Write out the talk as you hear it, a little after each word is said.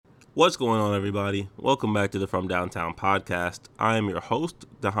What's going on, everybody? Welcome back to the From Downtown podcast. I am your host,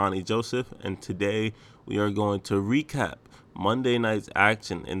 Dhani Joseph, and today we are going to recap Monday night's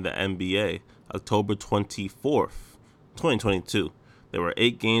action in the NBA, October 24th, 2022. There were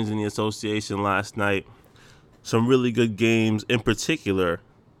 8 games in the association last night. Some really good games, in particular,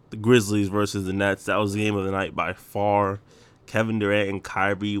 the Grizzlies versus the Nets. That was the game of the night by far. Kevin Durant and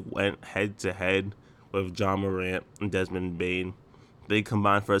Kyrie went head-to-head with John Morant and Desmond Bane. They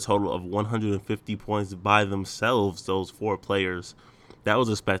combined for a total of 150 points by themselves, those 4 players. That was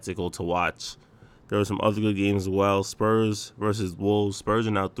a spectacle to watch. There were some other good games as well. Spurs versus Wolves. Spurs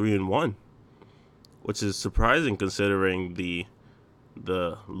are now 3-1, which is surprising considering the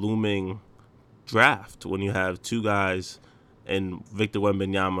looming draft when you have 2 guys in Victor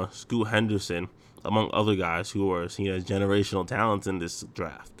Wembanyama, Scoot Henderson, among other guys who are seen as generational talents in this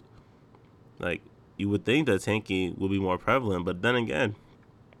draft. You would think that tanking would be more prevalent, but then again,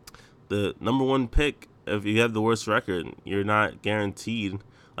 the number 1 pick, if you have the worst record, you're not guaranteed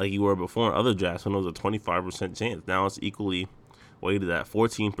like you were before in other drafts when it was a 25% chance. Now it's equally weighted at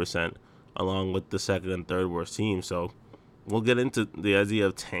 14%, along with the second and third worst team. So we'll get into the idea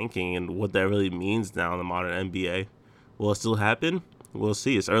of tanking and what that really means now in the modern NBA. Will it still happen? We'll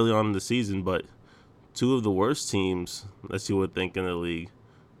see. It's early on in the season, but 2 of the worst teams that you would think in the league,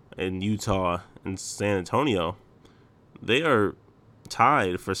 in Utah and San Antonio, they are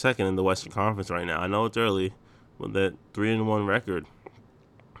tied for second in the Western Conference right now. I know it's early, but that 3-1 record,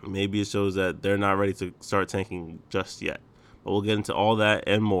 maybe it shows that they're not ready to start tanking just yet. But we'll get into all that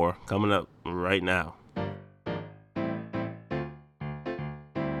and more coming up right now.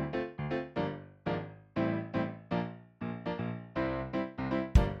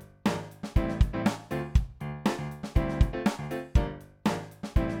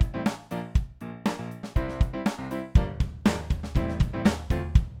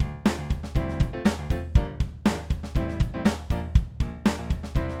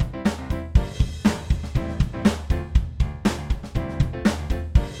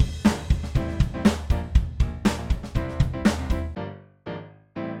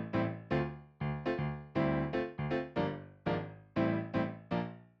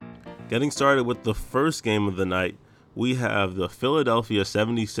 Getting started with the first game of the night, we have the Philadelphia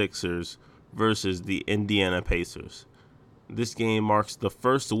 76ers versus the Indiana Pacers. This game marks the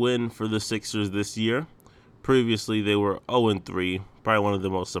first win for the Sixers this year. Previously, they were 0-3, probably one of the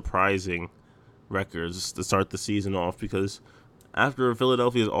most surprising records to start the season off, because after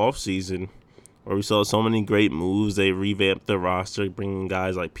Philadelphia's offseason, where we saw so many great moves, they revamped their roster, bringing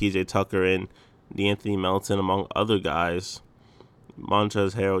guys like PJ Tucker in, D'Anthony Melton, among other guys.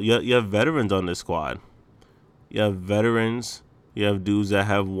 Montrezl Harrell. You have veterans on this squad. You have veterans. You have dudes that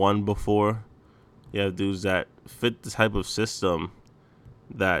have won before. You have dudes that fit the type of system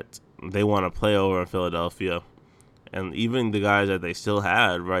that they want to play over in Philadelphia. And even the guys that they still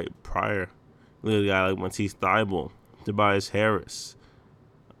had right prior. Look at a guy like Matisse Thybulle, Tobias Harris,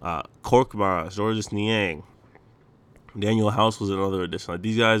 Korkmaz, Georges Niang. Daniel House was another addition.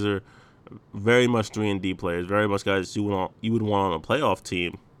 These guys are very much 3-and-D players, very much guys you would want on a playoff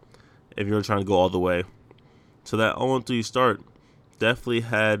team if you're trying to go all the way. So that 0-3 start definitely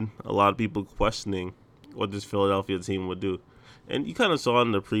had a lot of people questioning what this Philadelphia team would do. And you kind of saw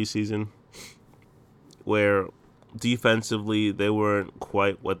in the preseason where defensively they weren't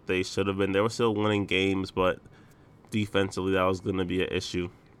quite what they should have been. They were still winning games, but defensively that was going to be an issue.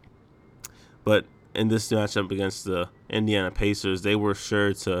 But in this matchup against the Indiana Pacers, they were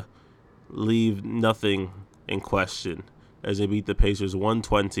sure to leave nothing in question as they beat the Pacers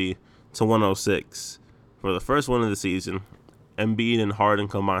 120-106 for the first win of the season. Embiid and Harden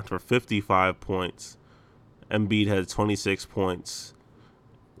combined for 55 points. Embiid had 26 points.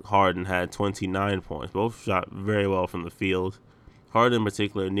 Harden had 29 points. Both shot very well from the field. Harden in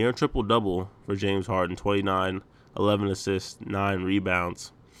particular, near triple-double for James Harden, 29, 11 assists, 9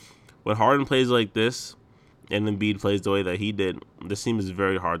 rebounds. When Harden plays like this and Embiid plays the way that he did, this team is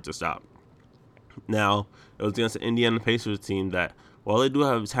very hard to stop. Now, it was against the Indiana Pacers team that, while they do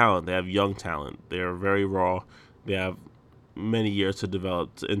have talent, they have young talent. They are very raw. They have many years to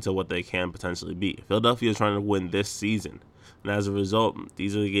develop into what they can potentially be. Philadelphia is trying to win this season. And as a result,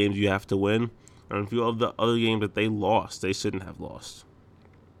 these are the games you have to win. And a few of the other games that they lost, they shouldn't have lost.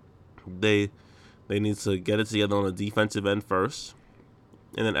 They need to get it together on the defensive end first,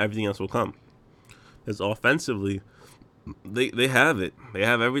 and then everything else will come. Because offensively, they have it. They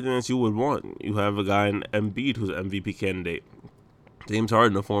have everything that you would want. You have a guy in Embiid who's an MVP candidate. James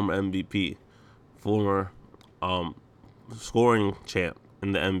Harden, a former MVP, former scoring champ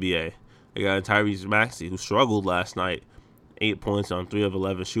in the NBA. A guy Tyrese Maxey who struggled last night 8 points on 3 of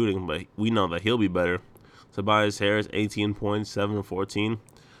 11 shooting, but we know that he'll be better. Tobias Harris, 18 points, 7 of 14.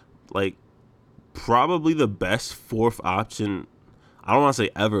 Like, probably the best fourth option. I don't want to say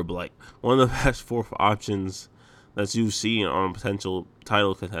ever, but like one of the best fourth options that you've seen on a potential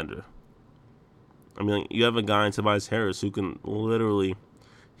title contender. I mean, like, you have a guy in Tobias Harris who can literally,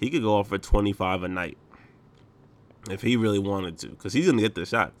 he could go off for 25 a night if he really wanted to, because he's going to get the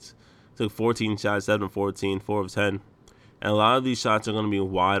shots. Took 14 shots, 7 of 14, 4 of 10. And a lot of these shots are going to be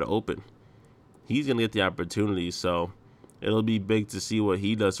wide open. He's going to get the opportunity, so it'll be big to see what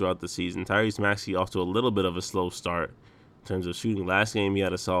he does throughout the season. Tyrese Maxey off to a little bit of a slow start in terms of shooting. Last game, he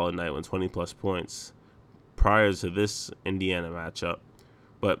had a solid night with 20-plus points prior to this Indiana matchup.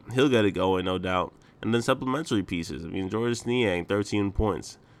 But he'll get it going, no doubt. And then supplementary pieces. I mean, Georges Niang, 13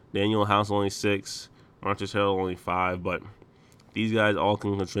 points. Daniel House, only 6. Marcus Harrell, only 5. But these guys all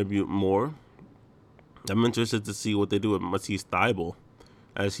can contribute more. I'm interested to see what they do with Matisse Thybulle,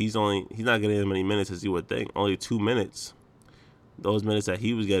 as he's not getting as many minutes as you would think. Only 2 minutes. Those minutes that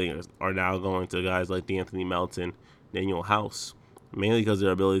he was getting are now going to guys like D'Anthony Melton, Daniel House, mainly because of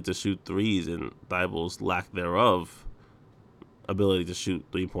their ability to shoot threes and Thybulle's lack thereof ability to shoot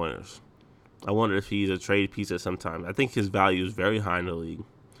three-pointers. I wonder if he's a trade piece at some time. I think his value is very high in the league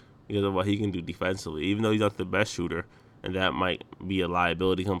because of what he can do defensively, even though he's not the best shooter, and that might be a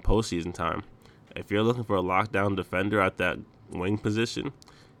liability come postseason time. If you're looking for a lockdown defender at that wing position,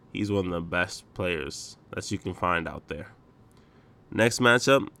 he's one of the best players that you can find out there. Next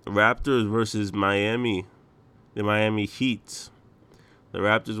matchup, Raptors versus Miami. The Miami Heat. The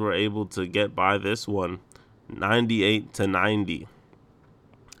Raptors were able to get by this one 98-90.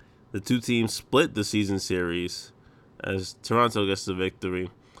 The two teams split the season series as Toronto gets the victory.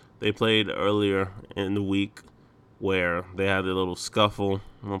 They played earlier in the week where they had a little scuffle.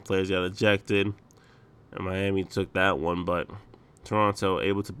 One players got ejected, and Miami took that one, but Toronto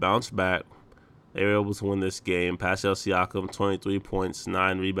able to bounce back. They were able to win this game. Pascal Siakam, 23 points,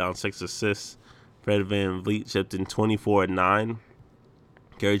 9 rebounds, 6 assists. Fred VanVleet chipped in 24 and 9.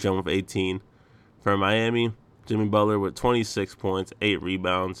 Gary Trent with 18. For Miami, Jimmy Butler with 26 points, 8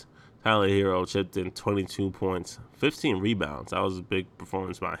 rebounds. Tyler Hero chipped in 22 points, 15 rebounds. That was a big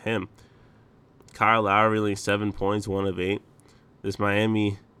performance by him. Kyle Lowry only 7 points, 1 of 8. This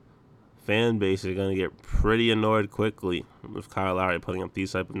Miami fan base is going to get pretty annoyed quickly with Kyle Lowry putting up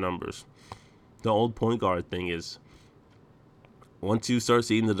these type of numbers. The old point guard thing is, once you start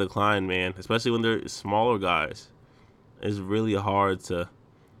seeing the decline, man, especially when they're smaller guys, it's really hard to,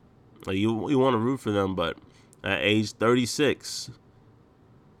 like, you want to root for them, but at age 36,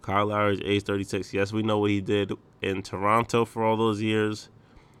 Kyle Lowry's age 36, yes, we know what he did in Toronto for all those years,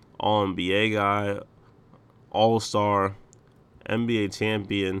 All-NBA guy, All-Star, NBA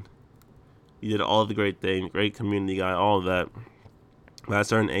champion, he did all the great things, great community guy, all of that. But at a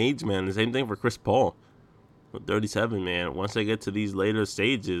certain age, man, the same thing for Chris Paul. With 37, man, once they get to these later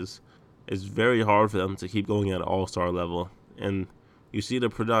stages, it's very hard for them to keep going at an all-star level. And you see the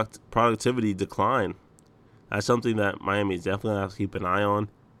productivity decline. That's something that Miami is definitely going to have to keep an eye on,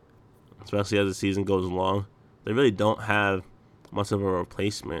 especially as the season goes along. They really don't have much of a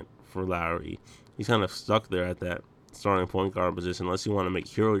replacement for Lowry. He's kind of stuck there at that starting point guard position, unless you want to make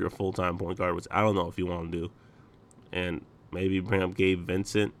Hero your full-time point guard, which I don't know if you want to do. And maybe bring up Gabe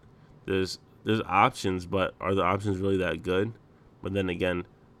Vincent. There's options, but are the options really that good? But then again,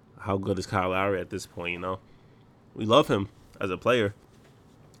 how good is Kyle Lowry at this point, you know? We love him as a player.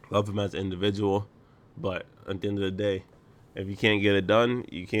 Love him as an individual. But at the end of the day, if you can't get it done,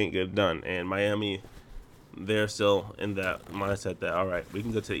 you can't get it done. And Miami, they're still in that mindset that, all right, we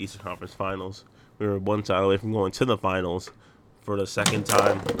can go to the Eastern Conference Finals. We were one shot away from going to the finals for the second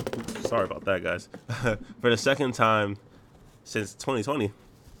time. Sorry about that, guys. For the second time since 2020.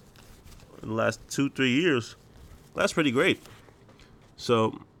 In the last 2-3 years. That's pretty great.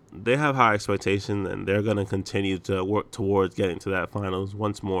 So they have high expectations, and they're going to continue to work towards getting to that finals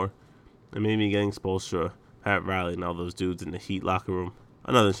once more. And maybe getting Spoelstra, Pat Riley, and all those dudes in the Heat locker room.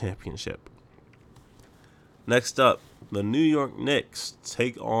 Another championship. Next up, the New York Knicks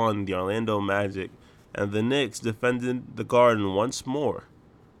take on the Orlando Magic. And the Knicks defended the Garden once more.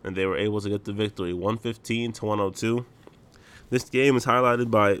 And they were able to get the victory, 115-102. This game is highlighted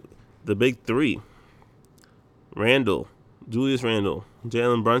by the big three. Julius Randle,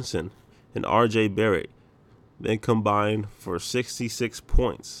 Jalen Brunson, and R.J. Barrett. They combined for 66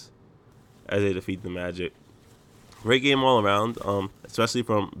 points as they defeat the Magic. Great game all around, especially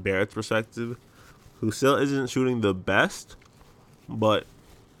from Barrett's perspective, who still isn't shooting the best, but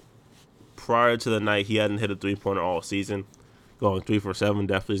prior to the night, he hadn't hit a three-pointer all season. Going 3 for 7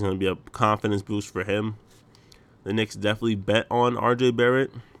 definitely is going to be a confidence boost for him. the Knicks definitely bet on RJ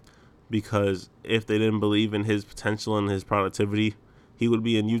Barrett, because if they didn't believe in his potential and his productivity, he would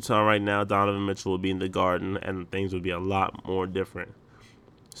be in Utah right now. Donovan Mitchell would be in the Garden, and things would be a lot more different.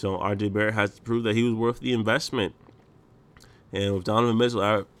 So RJ Barrett has to prove that he was worth the investment. And with Donovan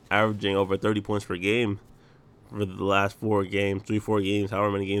Mitchell averaging over 30 points per game for the last 4 games, 4 games,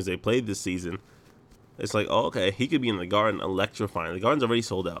 however many games they played this season, it's like, oh, okay, he could be in the Garden electrifying. The Garden's already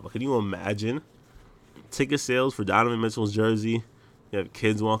sold out, but can you imagine ticket sales for Donovan Mitchell's jersey? You have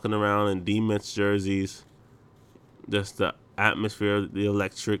kids walking around in D Mitch jerseys. Just the atmosphere, the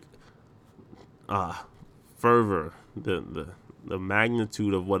electric fervor, the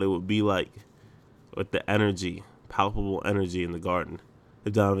magnitude of what it would be like with the energy, palpable energy in the Garden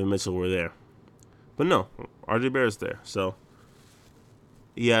if Donovan Mitchell were there. But no, RJ Barrett's there, so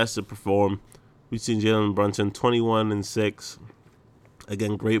he has to perform. We've seen Jalen Brunson 21 and 6.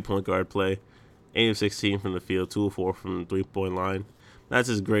 Again, great point guard play. 8 of 16 from the field, 2 of 4 from the 3-point line. That's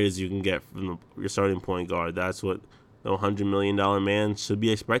as great as you can get from your starting point guard. That's what the $100 million man should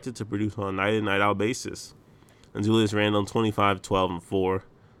be expected to produce on a night-in, night-out basis. And Julius Randle, 25, 12, and 4.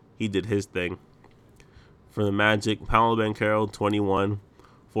 He did his thing. For the Magic, Paolo Banchero, 21,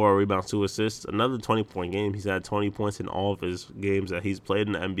 4 rebounds, 2 assists. Another 20-point game. He's had 20 points in all of his games that he's played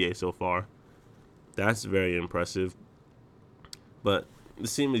in the NBA so far. That's very impressive. But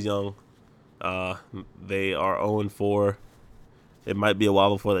this team is young. They are 0-4. It might be a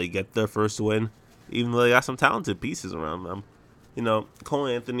while before they get their first win, even though they got some talented pieces around them. You know, Cole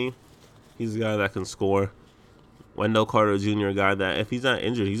Anthony, he's a guy that can score. Wendell Carter Jr., a guy that, if he's not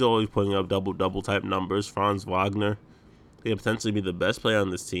injured, he's always putting up double-double type numbers. Franz Wagner, he could potentially be the best player on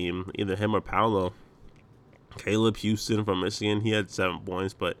this team, either him or Paolo. Caleb Houston from Michigan, he had 7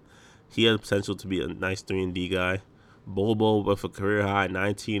 points, but he had potential to be a nice 3-and-D guy. Bobo with a career high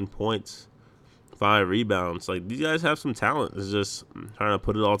 19 points, 5 rebounds. Like, these guys have some talent. It's just trying to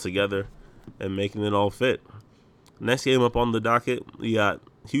put it all together and making it all fit. Next game up on the docket, we got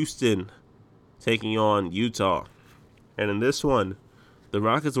Houston taking on Utah. And in this one, the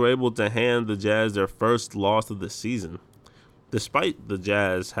Rockets were able to hand the Jazz their first loss of the season, despite the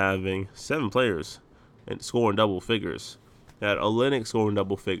Jazz having 7 players and scoring double figures. They had Olynyk scoring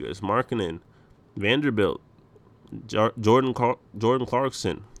double figures, Markkanen, Vanderbilt, Jordan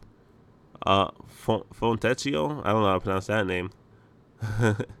Clarkson, Fontecchio, I don't know how to pronounce that name,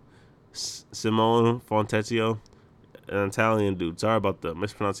 Simone Fontecchio, an Italian dude. Sorry about the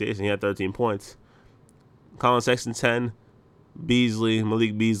mispronunciation. He had 13 points. Colin Sexton 10,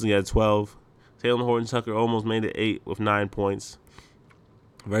 Malik Beasley had 12. Taylor Horton-Tucker almost made it 8 with 9 points.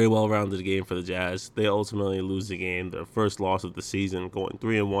 Very well-rounded game for the Jazz. They ultimately lose the game, their first loss of the season, going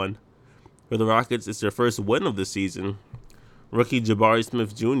 3-1. For the Rockets, it's their first win of the season. Rookie Jabari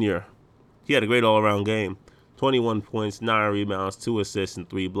Smith Jr., he had a great all-around game. 21 points, 9 rebounds, 2 assists, and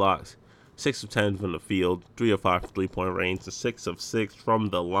 3 blocks. 6 of 10 from the field, 3 of 5 from three-point range, and 6 of 6 from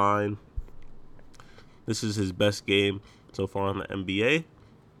the line. This is his best game so far in the NBA.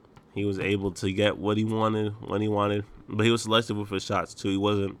 He was able to get what he wanted when he wanted, but he was selective with his shots too. He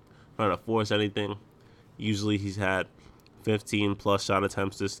wasn't trying to force anything. Usually he's had 15 plus shot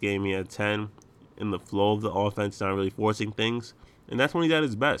attempts this game. He had 10 in the flow of the offense, not really forcing things. And that's when he's at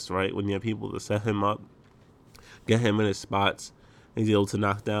his best, right? When you have people to set him up, get him in his spots, and he's able to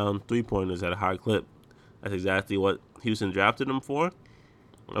knock down 3-pointers at a high clip. That's exactly what Houston drafted him for.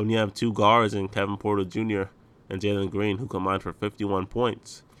 When you have 2 guards in Kevin Porter Jr. and Jalen Green who combined for 51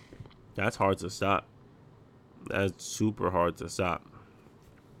 points, that's hard to stop. That's super hard to stop.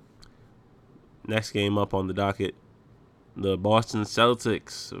 Next game up on the docket, the Boston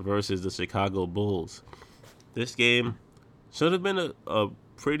Celtics versus the Chicago Bulls. This game should have been a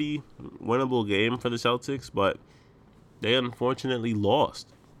pretty winnable game for the Celtics, but they unfortunately lost.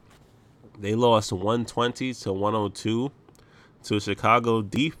 They lost 120 to 102 to a Chicago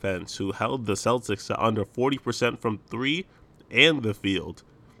defense who held the Celtics to under 40% from 3 and the field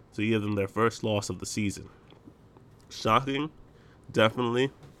to give them their first loss of the season. Shocking, definitely.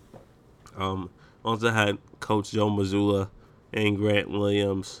 Also had Coach Joe Mazzulla and Grant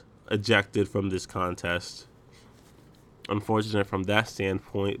Williams ejected from this contest. Unfortunate from that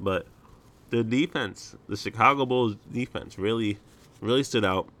standpoint, but the defense, the Chicago Bulls defense, really stood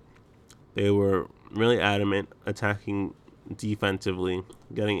out. They were really adamant, attacking defensively,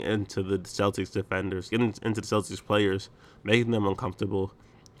 getting into the Celtics defenders, getting into the Celtics players, making them uncomfortable,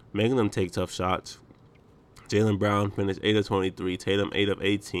 making them take tough shots. Jaylen Brown finished 8 of 23, Tatum 8 of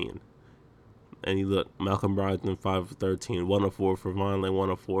 18. And you look, Malcolm Brogdon 5 of 13, 1 of 4 for Vonleh, 1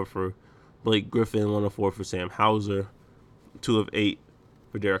 of 4 for Blake Griffin, 1 of 4 for Sam Hauser, 2 of 8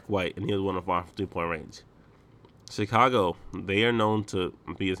 for Derek White, and he was 1 of 5 for 3-point range. Chicago, they are known to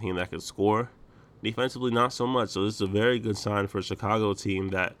be a team that can score. Defensively, not so much. So this is a very good sign for a Chicago team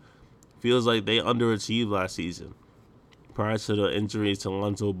that feels like they underachieved last season. Prior to the injuries to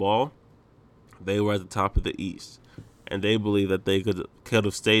Lonzo Ball, they were at the top of the East, and they believe that they could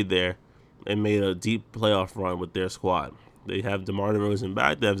have stayed there and made a deep playoff run with their squad. They have DeMar DeRozan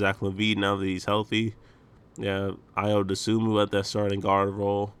back. They have Zach LaVine now that he's healthy. Yeah, Ayo Dosunmu at that starting guard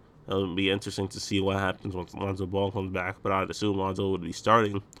role. It'll be interesting to see what happens once Lonzo Ball comes back, but I'd assume Lonzo would be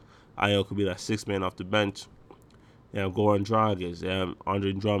starting. Ayo could be that sixth man off the bench. You have Goran Dragic, you have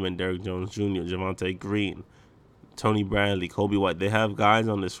Andre Drummond, Derrick Jones Jr., Javonte Green, Tony Bradley, Kobe White. They have guys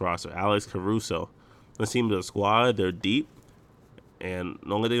on this roster. Alex Caruso. This team is a squad. They're deep. And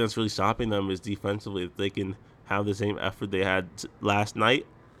the only thing that's really stopping them is defensively. If they can have the same effort they had last night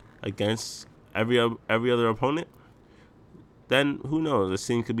against every other opponent, then who knows? This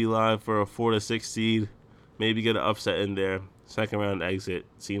team could be live for a 4-6 seed. Maybe get an upset in there. Second round exit.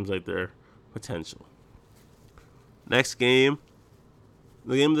 Seems like their potential. Next game,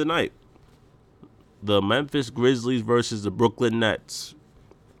 the game of the night. The Memphis Grizzlies versus the Brooklyn Nets.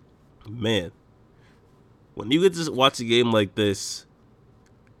 Man, when you get to watch a game like this,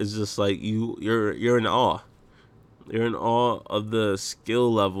 it's just like you're in awe. You're in awe of the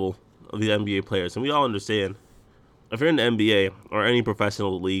skill level of the NBA players. And we all understand, if you're in the NBA or any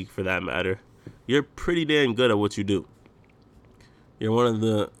professional league for that matter, you're pretty damn good at what you do. You're one of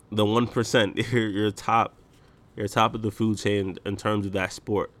the 1%. You're top of the food chain in terms of that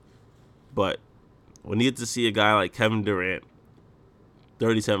sport. But when you get to see a guy like Kevin Durant,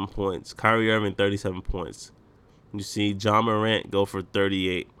 37 points, Kyrie Irving, 37 points, you see John Morant go for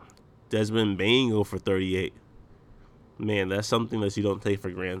 38, Desmond Bane go for 38, man, that's something that you don't take for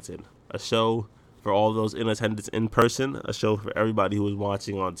granted. A show for all those in attendance in person, a show for everybody who was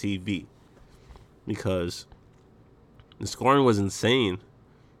watching on TV, because the scoring was insane.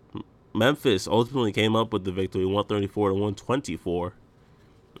 Memphis ultimately came up with the victory, 134-124,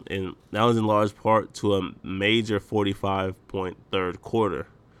 and that was in large part to a major 45-point third quarter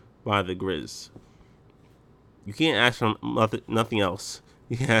by the Grizz. You can't ask for nothing else.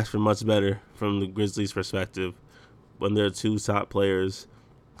 You can't ask for much better from the Grizzlies' perspective when their two top players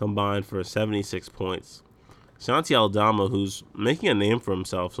combined for 76 points. Santi Aldama, who's making a name for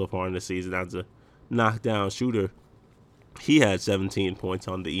himself so far in the season as a knockdown shooter, he had 17 points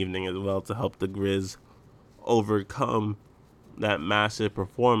on the evening as well to help the Grizz overcome that massive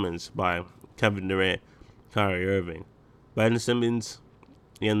performance by Kevin Durant, Kyrie Irving. Ben Simmons,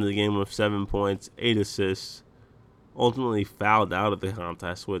 the end of the game with 7 points, 8 assists, ultimately fouled out of the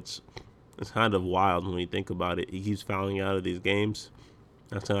contest, which is kind of wild when you think about it. He keeps fouling out of these games.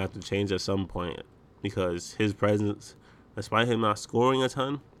 That's going to have to change at some point because his presence, despite him not scoring a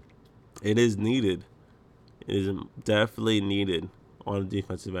ton, it is needed. It is definitely needed on the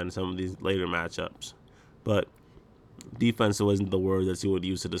defensive end in some of these later matchups. But defense wasn't the word that you would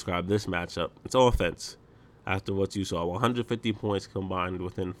use to describe this matchup. It's offense. After what you saw, 150 points combined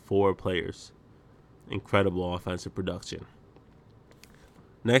within 4 players. Incredible offensive production.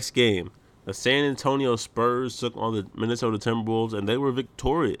 Next game, the San Antonio Spurs took on the Minnesota Timberwolves, and they were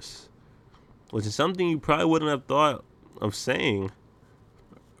victorious, which is something you probably wouldn't have thought of saying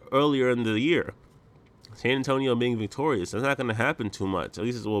earlier in the year. San Antonio being victorious, that's not going to happen too much. At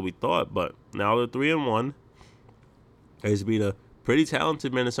least it's what we thought, but now they're 3-1. They just beat a pretty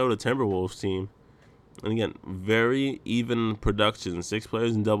talented Minnesota Timberwolves team. And again, very even production. 6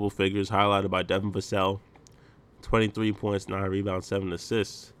 players in double figures, highlighted by Devin Vassell. 23 points, 9 rebounds, 7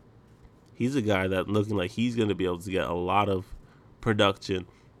 assists. He's a guy that looking like he's going to be able to get a lot of production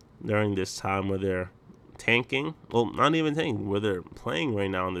during this time where they're tanking. Well, not even tanking, where they're playing right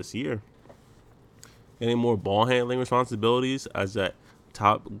now in this year. Getting more ball handling responsibilities as that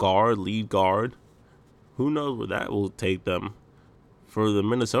top guard, lead guard. Who knows where that will take them. For the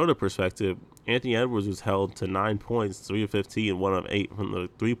Minnesota perspective, Anthony Edwards was held to 9 points, 3 of 15, 1 of 8 from the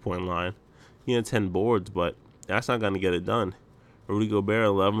 3-point line. He had 10 boards, but that's not going to get it done. Rudy Gobert,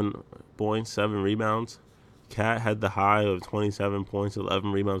 11 points, 7 rebounds. Cat had the high of 27 points,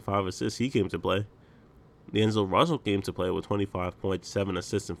 11 rebounds, 5 assists. He came to play. D'Angelo Russell came to play with 25 points, 7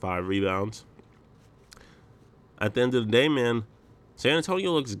 assists, and 5 rebounds. At the end of the day, man, San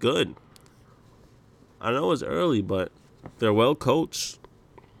Antonio looks good. I know it's early, but they're well coached.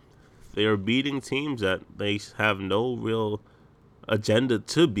 They are beating teams that they have no real agenda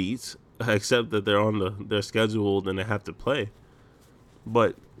to beat, except that they're on their schedule and they have to play.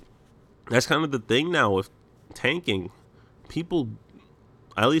 But that's kind of the thing now with tanking. People,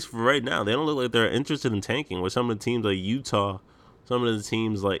 at least for right now, they don't look like they're interested in tanking with some of the teams like Utah, some of the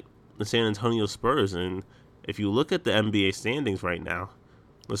teams like the San Antonio Spurs, and if you look at the NBA standings right now,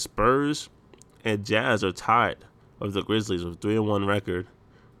 the Spurs and Jazz are tied with the Grizzlies with 3-1 record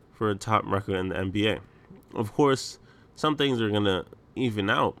for a top record in the NBA. Of course, some things are gonna even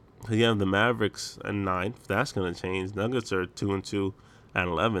out. You have the Mavericks at 9th. That's gonna change. Nuggets are 2-2 at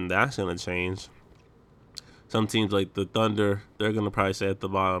 11. That's gonna change. Some teams like the Thunder, they're gonna probably stay at the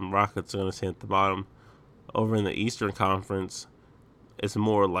bottom. Rockets are gonna stay at the bottom. Over in the Eastern Conference, it's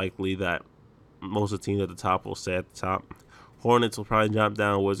more likely that most of the teams at the top will stay at the top. Hornets will probably drop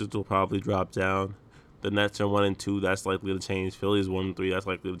down. Wizards will probably drop down. The Nets are 1-2. That's likely to change. Philly's 1-3. That's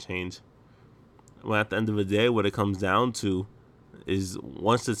likely to change. Well, at the end of the day, what it comes down to is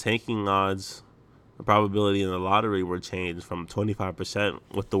once the tanking odds, the probability in the lottery were changed from 25%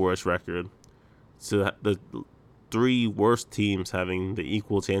 with the worst record to the 3 worst teams having the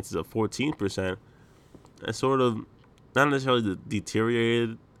equal chances of 14%, it sort of not necessarily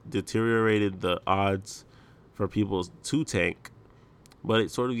deteriorated the odds for people to tank, but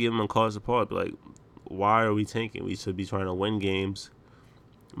it sort of gave them a cause apart. Like, why are we tanking? We should be trying to win games,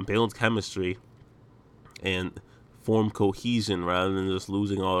 build chemistry, and form cohesion rather than just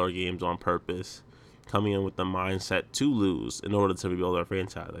losing all our games on purpose, coming in with the mindset to lose in order to rebuild our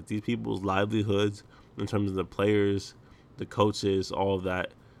franchise. Like, these people's livelihoods in terms of the players, the coaches, all of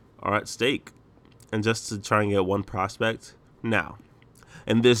that are at stake. And just to try and get one prospect, now,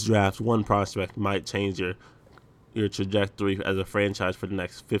 in this draft, one prospect might change your trajectory as a franchise for the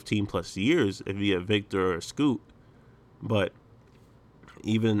next 15 plus years if you get Victor or Scoot. But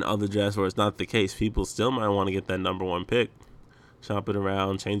even in other drafts where it's not the case, people still might want to get that number 1 pick. Shop it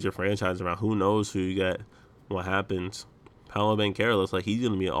around, change your franchise around. Who knows who you get, what happens. Paolo Banchero looks like he's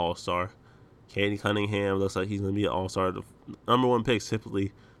going to be an all-star. Katie Cunningham looks like he's going to be an all-star. The number 1 picks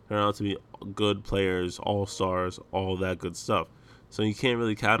typically turn out to be good players, all-stars, all that good stuff. So you can't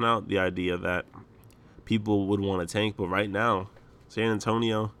really count out the idea that people would want to tank. But right now, San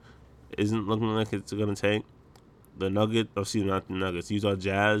Antonio isn't looking like it's going to tank. The Utah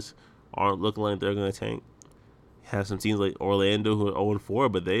Jazz aren't looking like they're going to tank. You have some teams like Orlando who are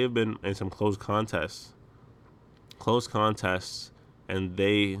 0-4, but they have been in some close contests, and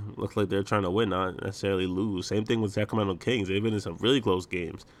they look like they're trying to win, not necessarily lose. Same thing with Sacramento Kings. They've been in some really close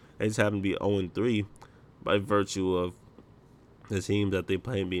games. They just happen to be 0-3 by virtue of the teams that they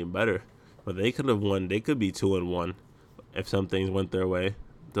play being better. But they could have won. They could be 2-1 if some things went their way.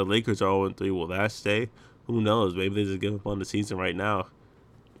 The Lakers are 0-3. Will that stay? Who knows? Maybe they just give up on the season right now.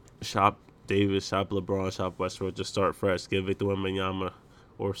 Shop Davis, shop LeBron, shop Westbrook. Just start fresh. Give Victor Wembanyama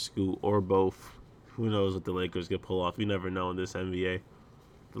or Scoot or both. Who knows what the Lakers can pull off? You never know in this NBA.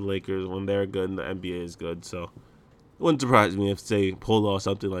 The Lakers, when they're good, and the NBA is good. So it wouldn't surprise me if they pulled off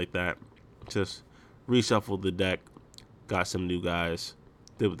something like that. Just reshuffled the deck, got some new guys,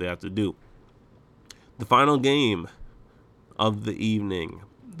 did what they have to do. The final game of the evening,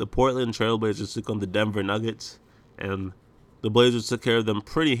 the Portland Trailblazers took on the Denver Nuggets, and the Blazers took care of them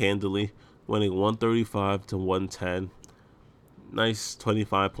pretty handily, winning 135-110. Nice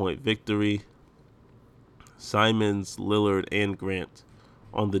 25-point victory. Simons, Lillard, and Grant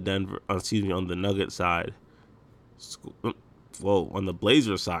on the Nuggets side. On the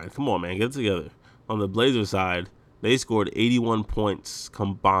Blazers side, come on, man, get it together. On the Blazers side, they scored 81 points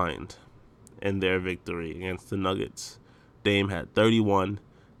combined in their victory against the Nuggets. Dame had 31,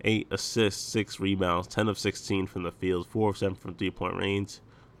 8 assists, 6 rebounds, 10 of 16 from the field, 4 of 7 from three-point range.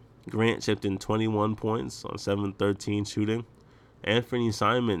 Grant chipped in 21 points on 7-13 shooting. Anthony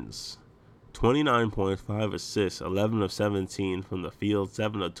Simons, 29 points, 5 assists, 11 of 17 from the field,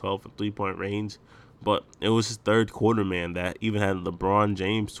 7 of 12 from three-point range. But it was his third quarter, man, that even had LeBron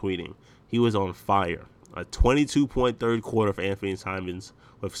James tweeting. He was on fire. A 22-point third quarter for Anthony Simons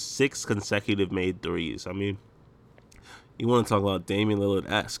with 6 consecutive made threes. I mean, you want to talk about Damian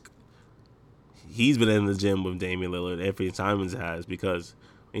Lillard-esque. He's been in the gym with Damian Lillard, Anthony Simons has, because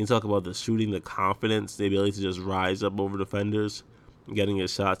when you talk about the shooting, the confidence, the ability to just rise up over defenders, getting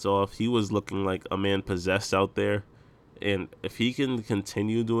his shots off, he was looking like a man possessed out there. And if he can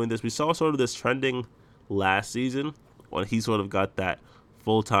continue doing this, we saw sort of this trending last season when he sort of got that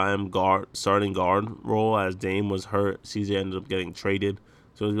full-time starting guard role as Dame was hurt. CJ ended up getting traded.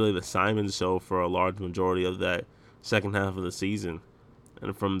 So it was really the Simons show for a large majority of that second half of the season.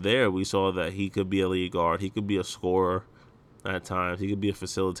 And from there, we saw that he could be a lead guard. He could be a scorer at times. He could be a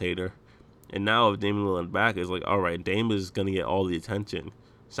facilitator. And now with Damian Lillard back, it's like, all right, Dame is going to get all the attention.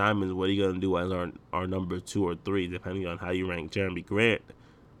 Simons, what are you going to do as our number 2 or 3, depending on how you rank Jeremy Grant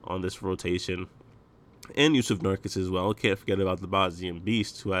on this rotation? And Yusuf Nurkic as well. Can't forget about the Bosnian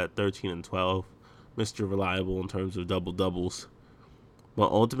Beast, who had 13 and 12. Mr. Reliable in terms of double-doubles.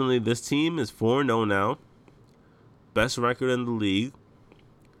 But ultimately, this team is 4-0 now. best record in the league.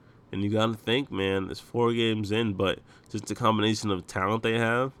 And you got to think, man, it's 4 games in, but just the combination of talent they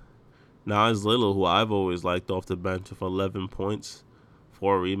have. Nas Little, who I've always liked off the bench with 11 points,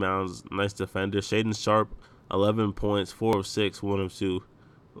 4 rebounds, nice defender. Shaden Sharp, 11 points, 4 of 6, 1 of 2.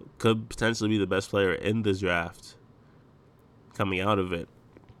 Could potentially be the best player in this draft coming out of it.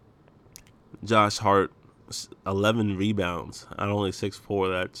 Josh Hart, 11 rebounds at only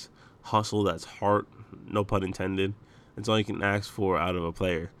 6'4". That's hustle, that's heart, no pun intended. That's all you can ask for out of a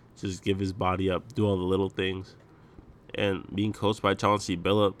player. Just give his body up, do all the little things. And being coached by Chauncey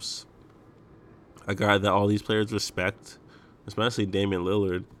Billups, a guy that all these players respect, especially Damian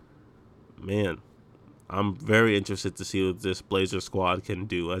Lillard, man, I'm very interested to see what this Blazer squad can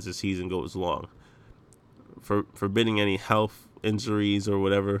do as the season goes along. Forbidding any health injuries or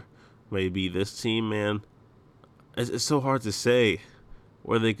whatever may be, this team, man, it's so hard to say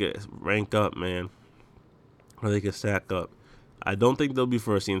where they could rank up, man, where they could stack up. I don't think they'll be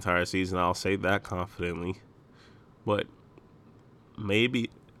first the entire season. I'll say that confidently. But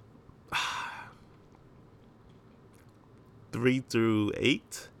maybe 3 through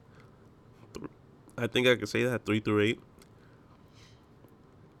 8. I think I could say that, 3 through 8.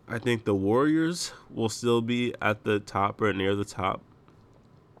 I think the Warriors will still be at the top or near the top.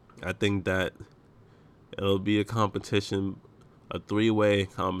 I think that it'll be a competition, a 3-way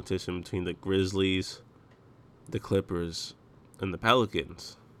competition between the Grizzlies, the Clippers, and the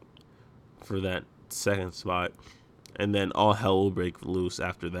Pelicans for that second spot. And then all hell will break loose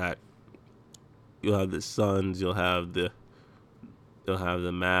after that. You'll have the Suns, you'll have the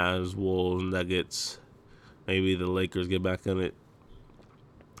Mavs, Wolves, Nuggets. Maybe the Lakers get back in it.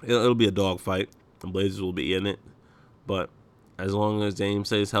 It'll be a dogfight. The Blazers will be in it. But as long as Dame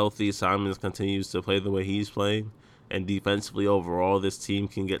stays healthy, Simons continues to play the way he's playing, and defensively overall this team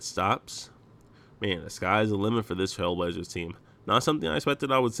can get stops, man, the sky's the limit for this Trailblazers team. Not something I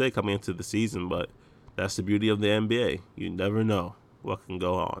expected I would say coming into the season, but that's the beauty of the NBA. You never know what can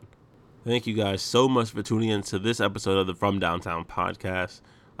go on. Thank you guys so much for tuning in to this episode of the From Downtown podcast.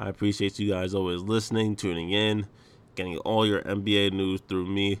 I appreciate you guys always listening, tuning in, getting all your NBA news through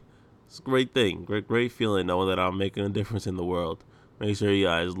me. It's a great thing, great feeling knowing that I'm making a difference in the world. Make sure you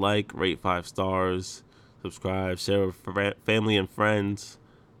guys like, rate 5 stars, subscribe, share with family and friends.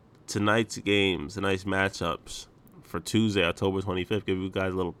 Tonight's games, tonight's matchups for Tuesday, October 25th, give you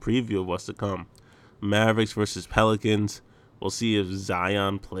guys a little preview of what's to come. Mavericks versus Pelicans. We'll see if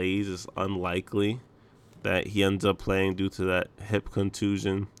Zion plays. It's unlikely that he ends up playing due to that hip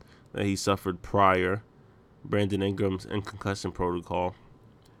contusion that he suffered prior. Brandon Ingram's in concussion protocol.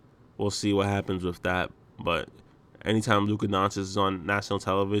 We'll see what happens with that. But anytime Luka Doncic is on national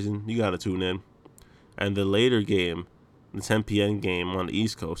television, you got to tune in. And the later game, the 10 p.m. game on the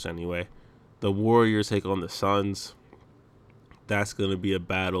East Coast anyway, the Warriors take on the Suns. That's going to be a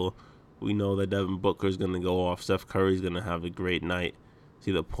battle. We know that Devin Booker is going to go off. Steph Curry is going to have a great night.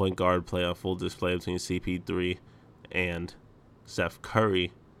 See the point guard play on full display between CP3 and Steph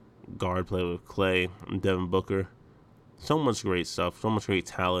Curry. Guard play with Clay and Devin Booker. So much great stuff. So much great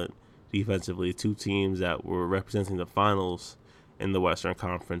talent defensively. 2 teams that were representing the finals in the Western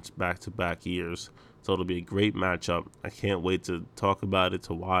Conference back-to-back years. So it'll be a great matchup. I can't wait to talk about it,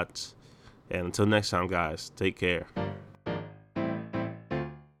 to watch. And until next time, guys, take care.